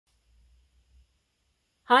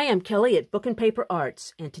Hi, I'm Kelly at Book and Paper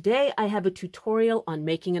Arts, and today I have a tutorial on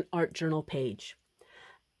making an art journal page.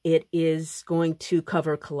 It is going to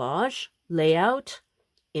cover collage, layout,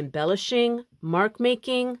 embellishing, mark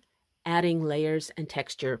making, adding layers and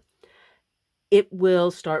texture. It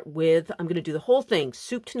will start with, I'm going to do the whole thing,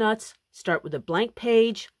 soup to nuts, start with a blank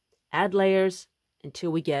page, add layers until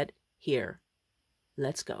we get here.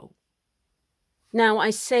 Let's go. Now I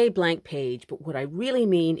say blank page, but what I really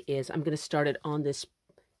mean is I'm going to start it on this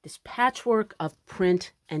patchwork of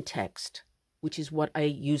print and text, which is what I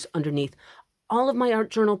use underneath all of my art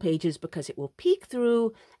journal pages because it will peek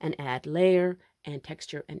through and add layer and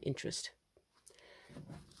texture and interest.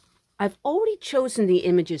 I've already chosen the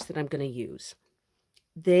images that I'm going to use.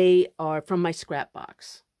 They are from my scrap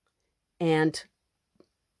box. And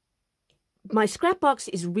my scrap box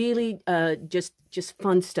is really just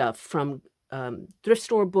fun stuff from thrift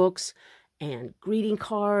store books and greeting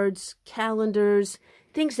cards, calendars,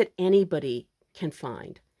 things that anybody can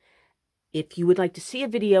find. If you would like to see a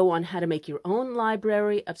video on how to make your own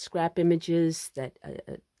library of scrap images that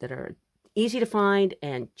are easy to find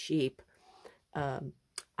and cheap, I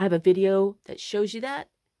have a video that shows you that.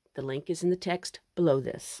 The link is in the text below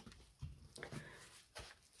this.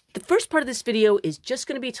 The first part of this video is just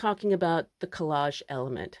going to be talking about the collage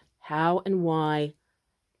element, how and why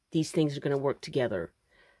these things are going to work together.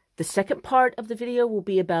 The second part of the video will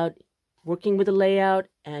be about working with the layout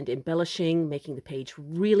and embellishing, making the page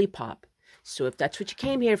really pop. So if that's what you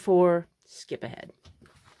came here for, skip ahead.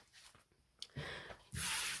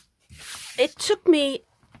 It took me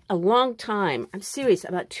a long time, I'm serious,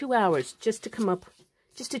 about 2 hours just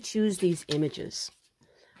to choose these images.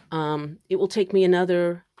 It will take me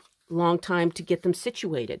another long time to get them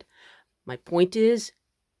situated. My point is,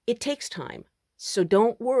 it takes time. So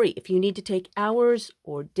don't worry if you need to take hours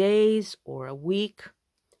or days or a week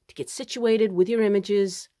to get situated with your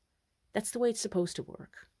images. That's the way it's supposed to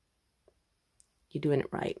work. You're doing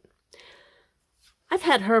it right. I've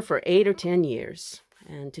had her for 8 or 10 years,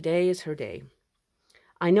 and today is her day.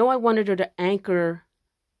 I know I wanted her to anchor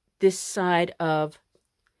this side of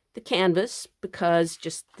the canvas because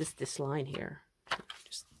just this line here,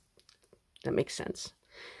 that makes sense.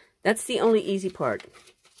 That's the only easy part.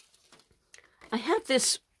 I have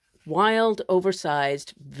this wild,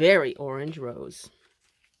 oversized, very orange rose.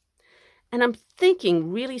 And I'm thinking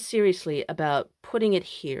really seriously about putting it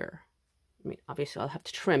here. I mean, obviously I'll have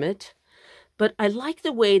to trim it, but I like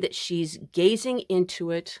the way that she's gazing into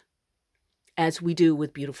it as we do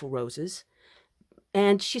with beautiful roses.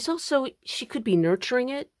 And she could be nurturing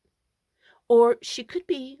it, or she could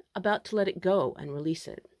be about to let it go and release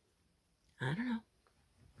it. I don't know.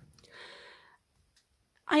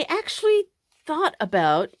 I actually thought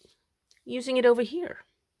about using it over here.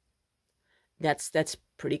 That's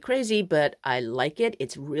pretty crazy, but I like it.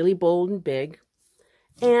 It's really bold and big.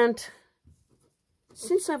 And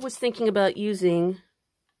since I was thinking about using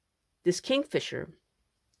this kingfisher,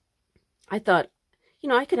 I thought,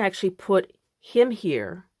 I could actually put him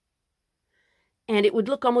here, and it would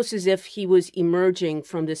look almost as if he was emerging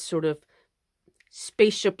from this sort of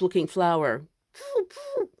spaceship-looking flower.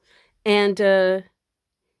 And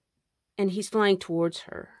he's flying towards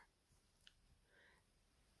her.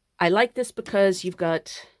 I like this because you've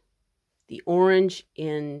got the orange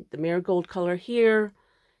in the marigold color here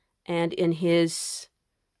and in his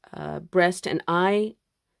breast and eye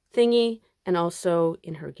thingy, and also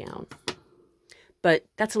in her gown. But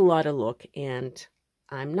that's a lot of look, and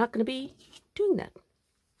I'm not going to be doing that.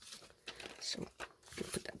 So I'm going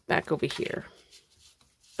to put that back over here.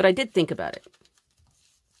 But I did think about it.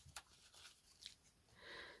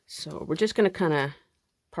 So we're just going to kind of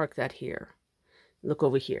park that here. Look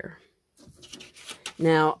over here.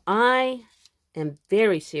 Now, I am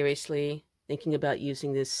very seriously thinking about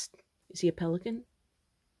using this. Is he a pelican?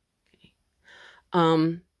 Okay.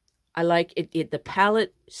 I like it. The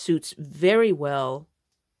palette suits very well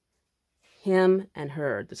him and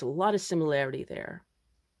her. There's a lot of similarity there.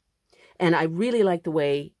 And I really like the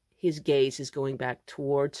way his gaze is going back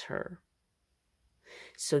towards her.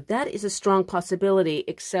 So that is a strong possibility,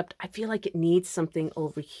 except I feel like it needs something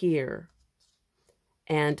over here.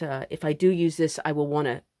 And if I do use this, I will want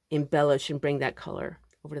to embellish and bring that color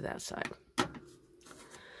over to that side.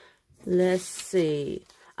 Let's see.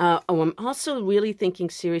 I'm also really thinking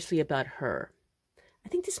seriously about her. I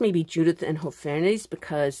think this may be Judith and Hoffernes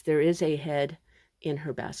because there is a head in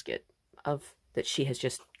her basket that she has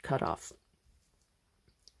just cut off.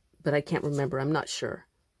 But I can't remember. I'm not sure.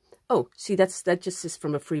 Oh, see, that just is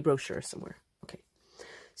from a free brochure somewhere. Okay.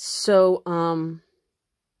 So,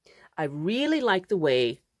 I really like the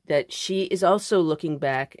way that she is also looking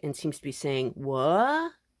back and seems to be saying,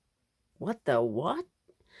 what? What the what?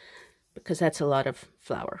 Because that's a lot of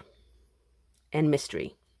flower and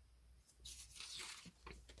mystery.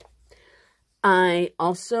 I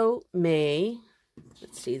also may,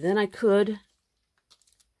 let's see, then I could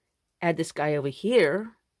add this guy over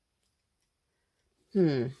here.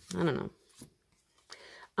 I don't know.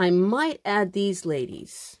 I might add these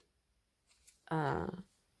ladies. Let's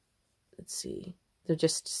see. They're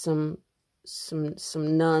just some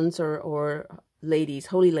nuns or ladies,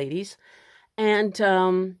 holy ladies. And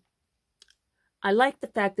I like the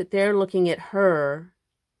fact that they're looking at her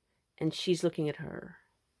and she's looking at her.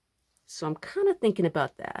 So I'm kind of thinking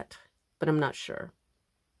about that, but I'm not sure.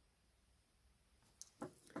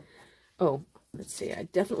 Oh, let's see. I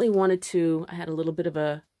definitely wanted to, I had a little bit of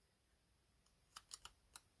a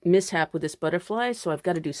mishap with this butterfly, so I've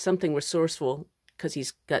got to do something resourceful because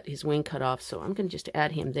he's got his wing cut off. So I'm going to just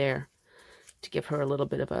add him there to give her a little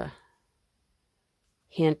bit of a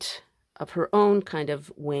hint of her own kind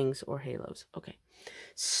of wings or halos. Okay,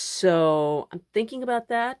 so I'm thinking about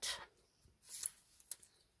that.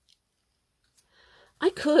 I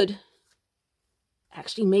could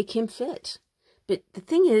actually make him fit, but the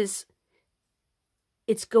thing is,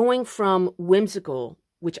 it's going from whimsical,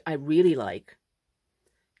 which I really like,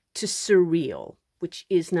 to surreal, which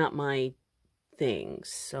is not my thing.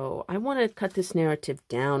 So I want to cut this narrative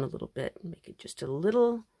down a little bit, make it just a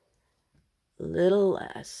little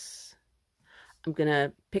less. I'm going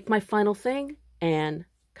to pick my final thing and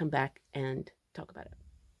come back and talk about it.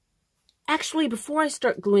 Actually, before I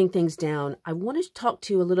start gluing things down, I want to talk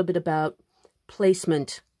to you a little bit about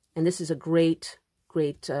placement, and this is a great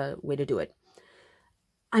way to do it.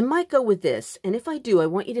 I might go with this, and if I do, I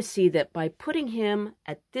want you to see that by putting him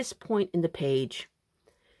at this point in the page,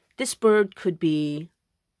 this bird could be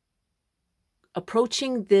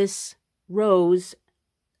approaching this rose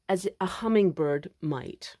as a hummingbird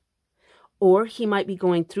might, or he might be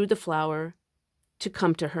going through the flower to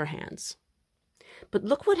come to her hands. But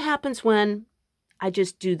look what happens when I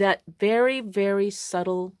just do that very, very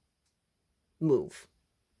subtle move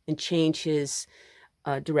and change his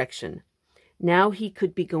direction. Now he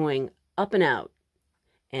could be going up and out,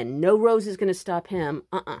 and no rose is going to stop him.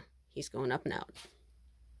 He's going up and out.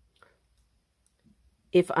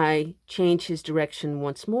 If I change his direction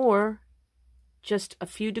once more, just a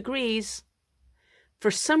few degrees,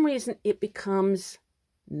 for some reason it becomes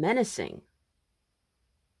menacing,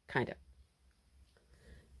 kind of.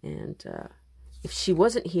 And if she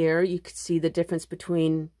wasn't here, you could see the difference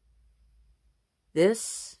between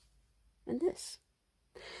this and this.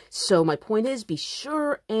 So my point is, be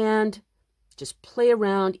sure and just play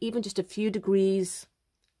around. Even just a few degrees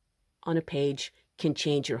on a page can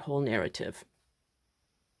change your whole narrative.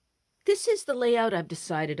 This is the layout I've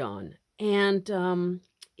decided on. And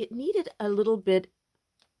it needed a little bit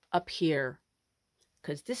up here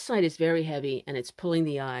because this side is very heavy and it's pulling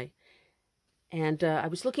the eye. And I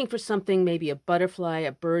was looking for something, maybe a butterfly,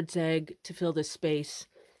 a bird's egg to fill this space.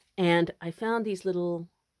 And I found these little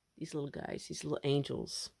guys, these little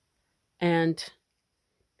angels. And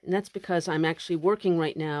that's because I'm actually working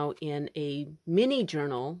right now in a mini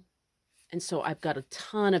journal. And so I've got a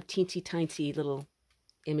ton of teensy tiny little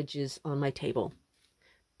images on my table,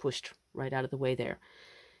 pushed right out of the way there.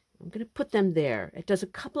 I'm going to put them there. It does a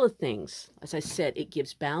couple of things. As I said, it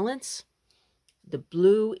gives balance. The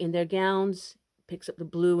blue in their gowns picks up the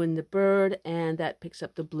blue in the bird, and that picks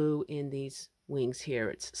up the blue in these wings here.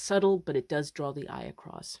 It's subtle, but it does draw the eye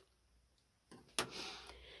across.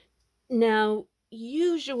 Now,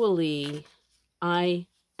 usually I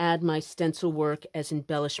add my stencil work as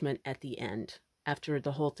embellishment at the end, after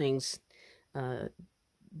the whole thing's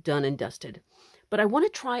done and dusted. But I want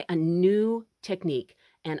to try a new technique,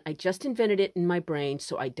 and I just invented it in my brain,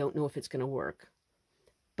 so I don't know if it's going to work.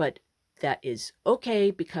 But that is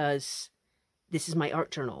okay, because this is my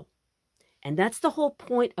art journal. And that's the whole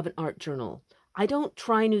point of an art journal. I don't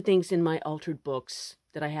try new things in my altered books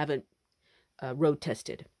that I haven't road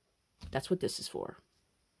tested. That's what this is for.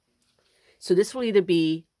 So this will either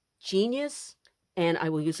be genius, and I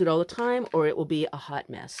will use it all the time, or it will be a hot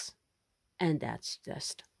mess. And that's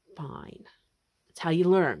just fine. That's how you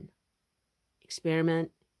learn.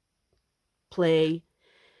 Experiment, play,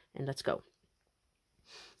 and let's go.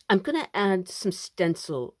 I'm going to add some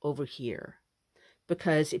stencil over here,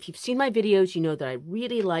 because if you've seen my videos, you know that I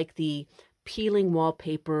really like the peeling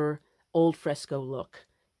wallpaper, old fresco look.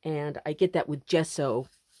 And I get that with gesso.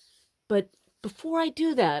 But before I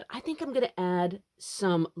do that, I think I'm going to add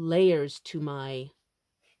some layers to my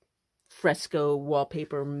fresco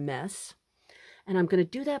wallpaper mess. And I'm going to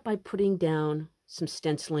do that by putting down some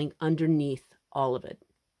stenciling underneath all of it.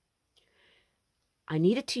 I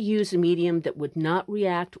needed to use a medium that would not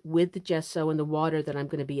react with the gesso and the water that I'm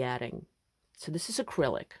going to be adding. So this is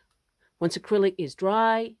acrylic. Once acrylic is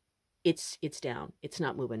dry, it's down. It's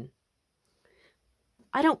not moving.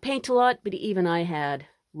 I don't paint a lot, but even I had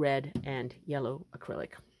red and yellow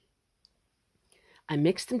acrylic. I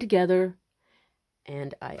mixed them together,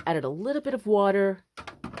 and I added a little bit of water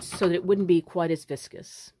so that it wouldn't be quite as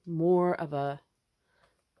viscous. More of a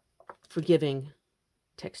forgiving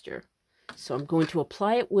texture. So I'm going to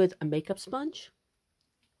apply it with a makeup sponge.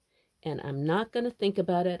 And I'm not going to think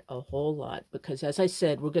about it a whole lot because, as I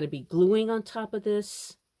said, we're going to be gluing on top of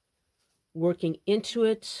this, working into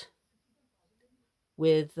it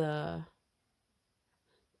with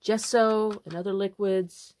gesso and other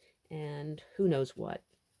liquids and who knows what.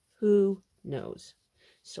 Who knows?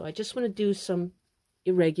 So I just want to do some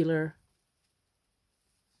irregular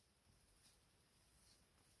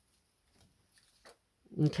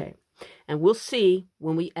okay. And we'll see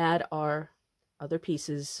when we add our other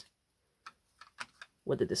pieces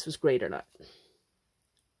whether this was great or not.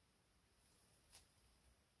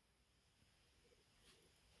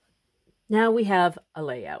 Now we have a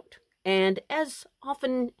layout. And as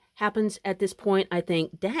often happens at this point, I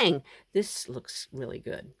think, dang, this looks really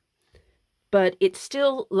good. But it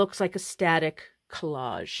still looks like a static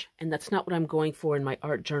collage. And that's not what I'm going for in my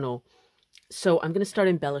art journal. So I'm going to start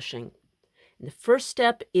embellishing. And the first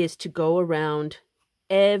step is to go around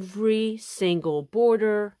every single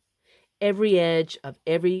border, every edge of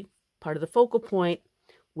every part of the focal point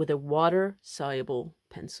with a water-soluble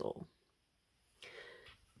pencil.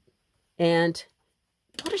 And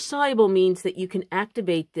water-soluble means that you can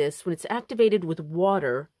activate this. When it's activated with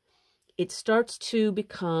water, it starts to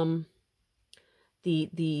become,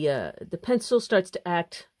 the pencil starts to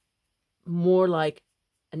act more like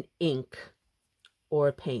an ink or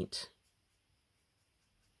a paint.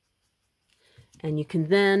 And you can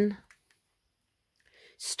then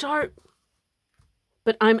start,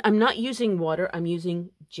 but I'm not using water, I'm using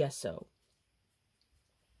gesso.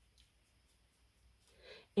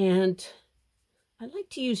 And I like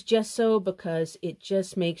to use gesso because it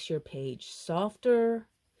just makes your page softer.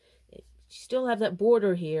 You still have that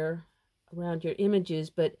border here around your images,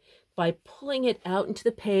 but by pulling it out into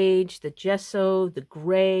the page, the gesso, the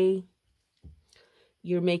gray,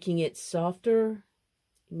 you're making it softer,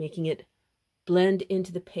 making it blend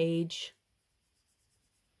into the page,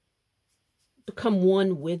 become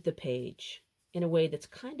one with the page in a way that's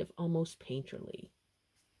kind of almost painterly.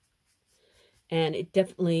 And it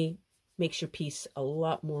definitely makes your piece a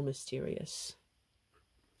lot more mysterious.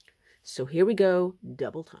 So here we go,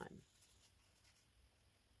 double time.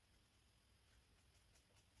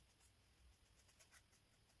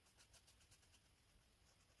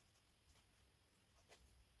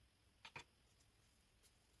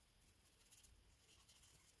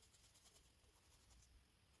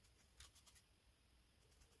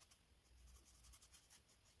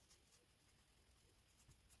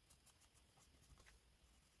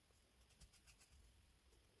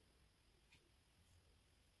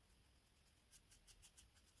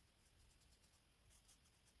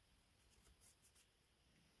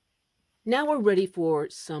 Now we're ready for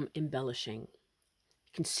some embellishing.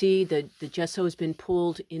 You can see that the gesso has been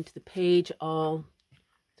pulled into the page all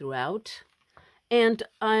throughout. And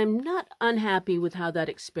I'm not unhappy with how that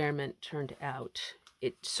experiment turned out.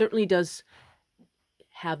 It certainly does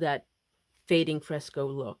have that fading fresco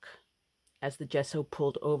look as the gesso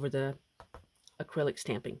pulled over the acrylic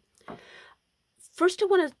stamping. First, I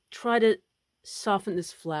want to try to soften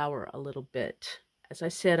this flower a little bit. As I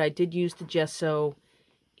said, I did use the gesso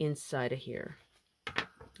inside of here.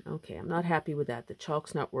 Okay, I'm not happy with that. The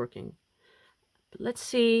chalk's not working. But let's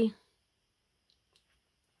see.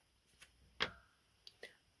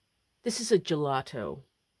 This is a gelato,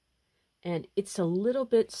 and it's a little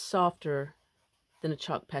bit softer than a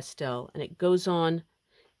chalk pastel, and it goes on.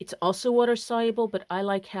 It's also water soluble, but I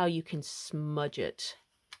like how you can smudge it.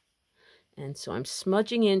 And so I'm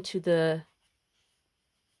smudging into the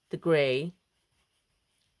gray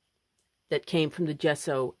that came from the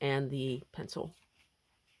gesso and the pencil.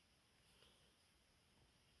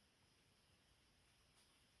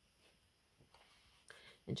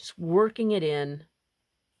 And just working it in.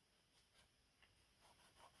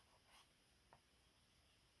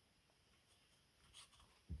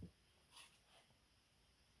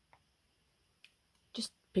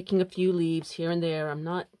 Just picking a few leaves here and there. I'm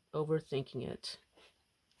not overthinking it.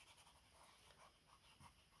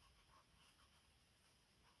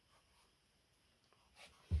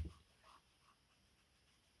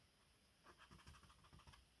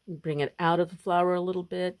 Bring it out of the flower a little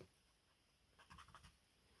bit.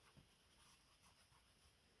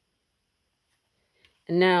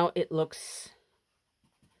 And now it looks,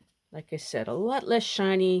 like I said, a lot less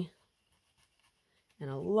shiny and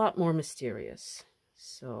a lot more mysterious.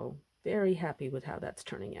 So very happy with how that's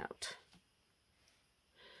turning out.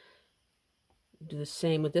 Do the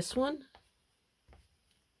same with this one.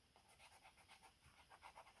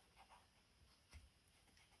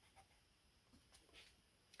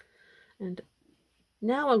 And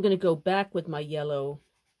now I'm going to go back with my yellow,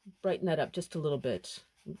 brighten that up just a little bit.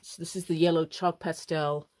 So this is the yellow chalk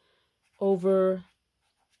pastel over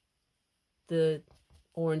the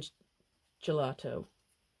orange gelato.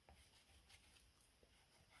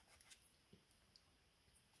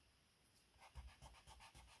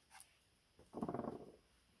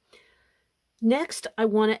 Next, I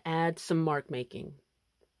want to add some mark making.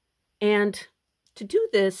 And to do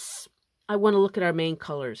this, I want to look at our main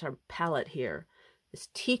colors, our palette here. This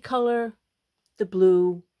tea color, the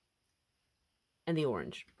blue, and the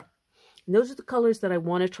orange. And those are the colors that I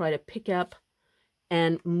want to try to pick up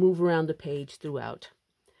and move around the page throughout.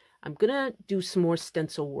 I'm going to do some more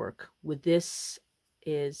stencil work with this.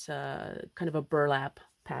 Is kind of a burlap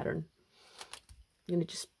pattern. I'm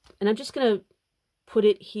just going to put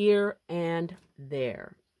it here and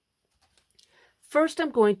there. First,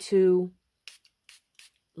 I'm going to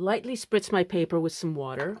lightly spritz my paper with some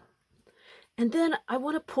water. And then I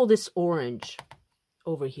want to pull this orange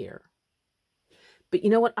over here. But you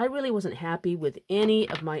know what? I really wasn't happy with any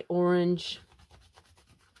of my orange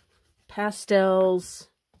pastels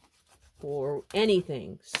or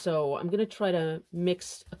anything. So I'm going to try to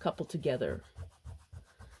mix a couple together.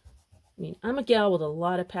 I mean, I'm a gal with a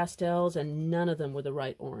lot of pastels and none of them were the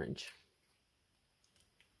right orange.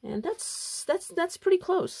 And that's pretty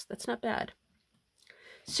close. That's not bad.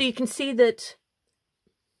 So you can see that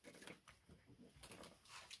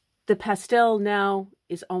the pastel now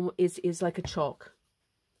is like a chalk,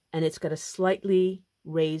 and it's got a slightly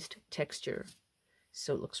raised texture.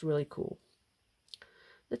 So it looks really cool.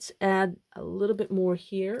 Let's add a little bit more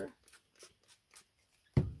here.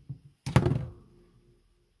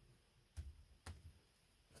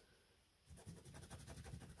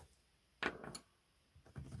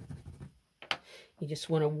 You just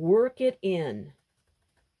want to work it in.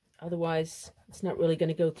 Otherwise, it's not really going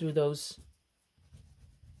to go through those.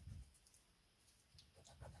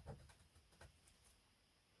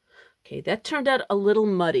 Okay, that turned out a little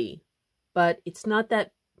muddy, but it's not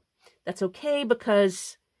that. That's okay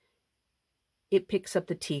because it picks up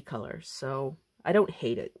the tea color, so I don't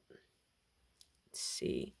hate it. Let's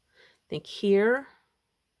see. I think here.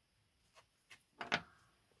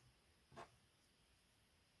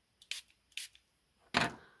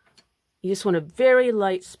 You just want a very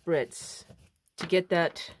light spritz to get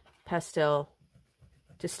that pastel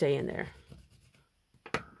to stay in there.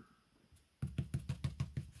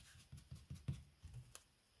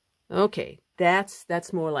 Okay,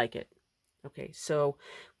 that's more like it. Okay, so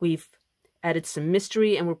we've added some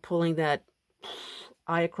mystery and we're pulling that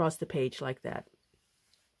eye across the page like that.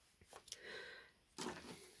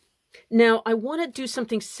 Now, I want to do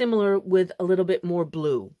something similar with a little bit more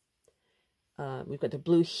blue. We've got the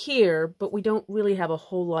blue here, but we don't really have a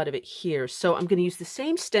whole lot of it here. So I'm going to use the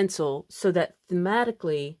same stencil so that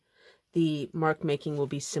thematically the mark making will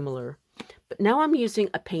be similar. But now I'm using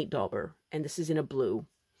a paint dauber, and this is in a blue.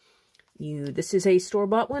 This is a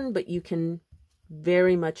store-bought one, but you can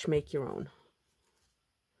very much make your own.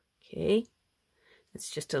 Okay,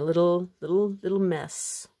 it's just a little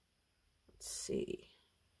mess. Let's see.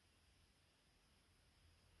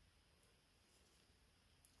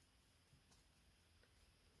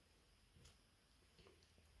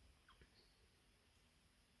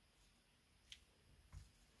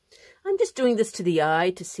 I'm just doing this to the eye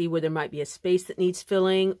to see where there might be a space that needs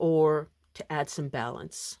filling or to add some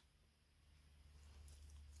balance.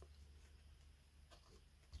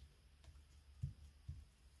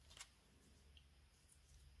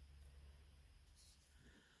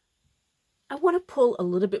 I want to pull a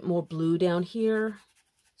little bit more blue down here,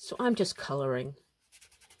 so I'm just coloring.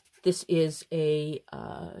 This is a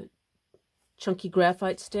chunky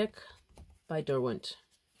graphite stick by Derwent.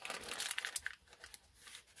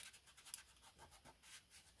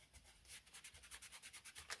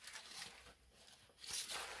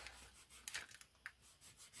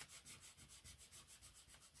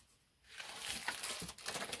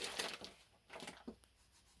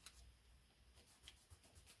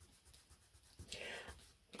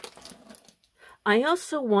 I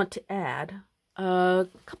also want to add a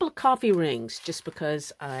couple of coffee rings just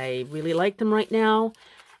because I really like them right now,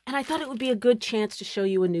 and I thought it would be a good chance to show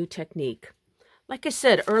you a new technique. Like I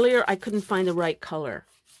said earlier, I couldn't find the right color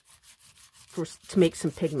to make some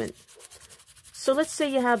pigment. So let's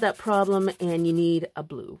say you have that problem and you need a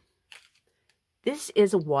blue. This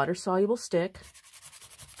is a water-soluble stick,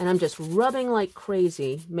 and I'm just rubbing like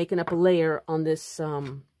crazy, making up a layer on this.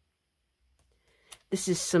 This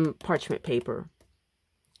is some parchment paper,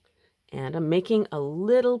 and I'm making a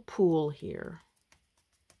little pool here.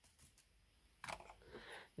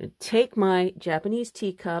 I'm going to take my Japanese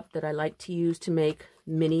teacup that I like to use to make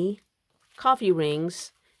mini coffee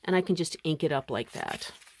rings, and I can just ink it up like that.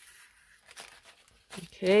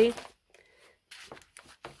 Okay.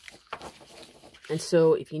 And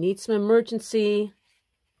so if you need some emergency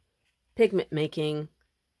pigment making,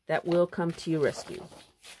 that will come to your rescue.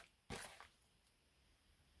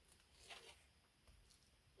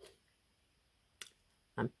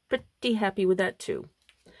 I'm pretty happy with that too.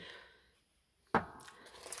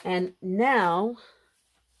 And now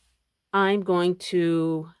I'm going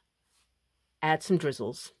to add some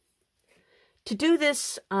drizzles. To do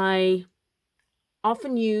this, I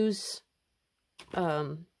often use a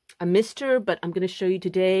mister, but I'm going to show you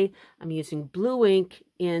today I'm using blue ink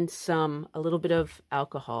and a little bit of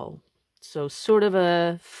alcohol. So sort of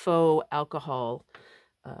a faux alcohol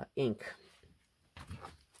ink.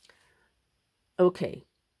 Okay,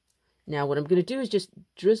 now what I'm going to do is just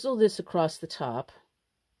drizzle this across the top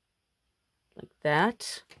like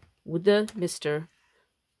that with the mister,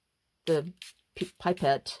 the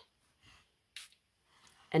pipette,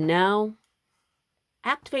 and now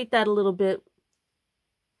activate that a little bit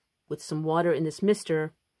with some water in this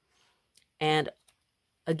mister, and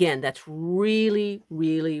again, that's really,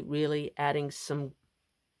 really, really adding some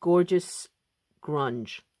gorgeous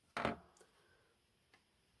grunge.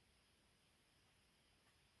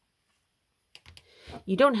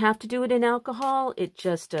 You don't have to do it in alcohol, it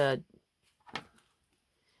just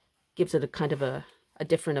gives it a kind of a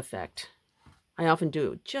different effect. I often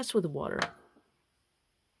do it just with water.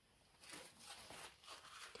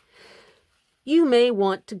 You may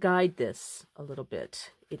want to guide this a little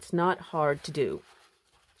bit. It's not hard to do.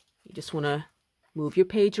 You just want to move your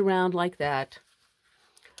page around like that.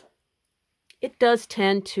 It does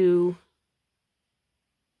tend to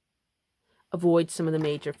avoid some of the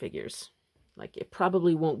major figures. Like it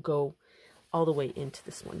probably won't go all the way into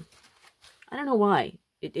this one. I don't know why.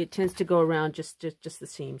 It tends to go around just the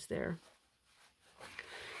seams there.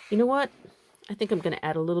 You know what? I think I'm going to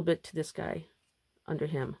add a little bit to this guy under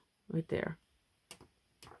him right there.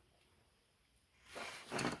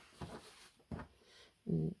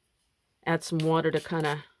 Add some water to kind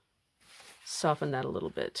of soften that a little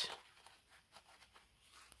bit.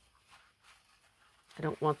 I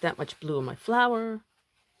don't want that much blue in my flower.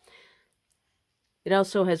 It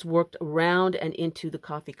also has worked around and into the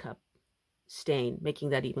coffee cup stain, making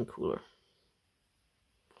that even cooler.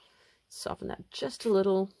 Soften that just a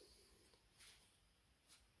little.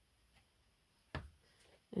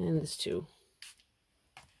 And this too.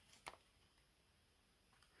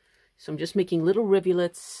 So I'm just making little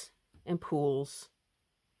rivulets and pools.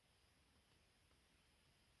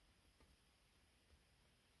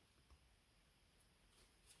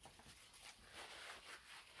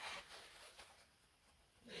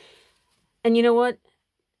 And you know what?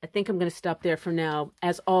 I think I'm going to stop there for now.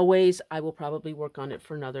 As always, I will probably work on it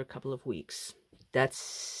for another couple of weeks.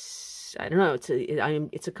 That's, I don't know,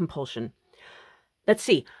 it's a compulsion. Let's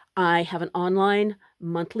see. I have an online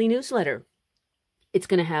monthly newsletter. It's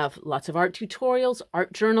going to have lots of art tutorials,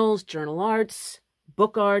 art journals, journal arts,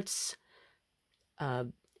 book arts,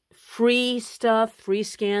 free stuff, free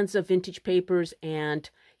scans of vintage papers, and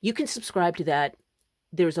you can subscribe to that.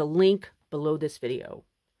 There's a link below this video.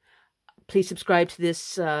 Please subscribe to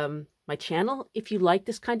this, my channel, if you like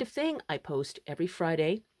this kind of thing. I post every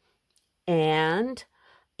Friday. And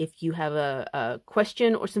if you have a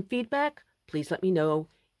question or some feedback, please let me know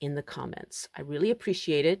in the comments. I really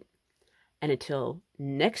appreciate it. And until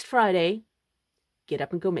next Friday, get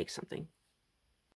up and go make something.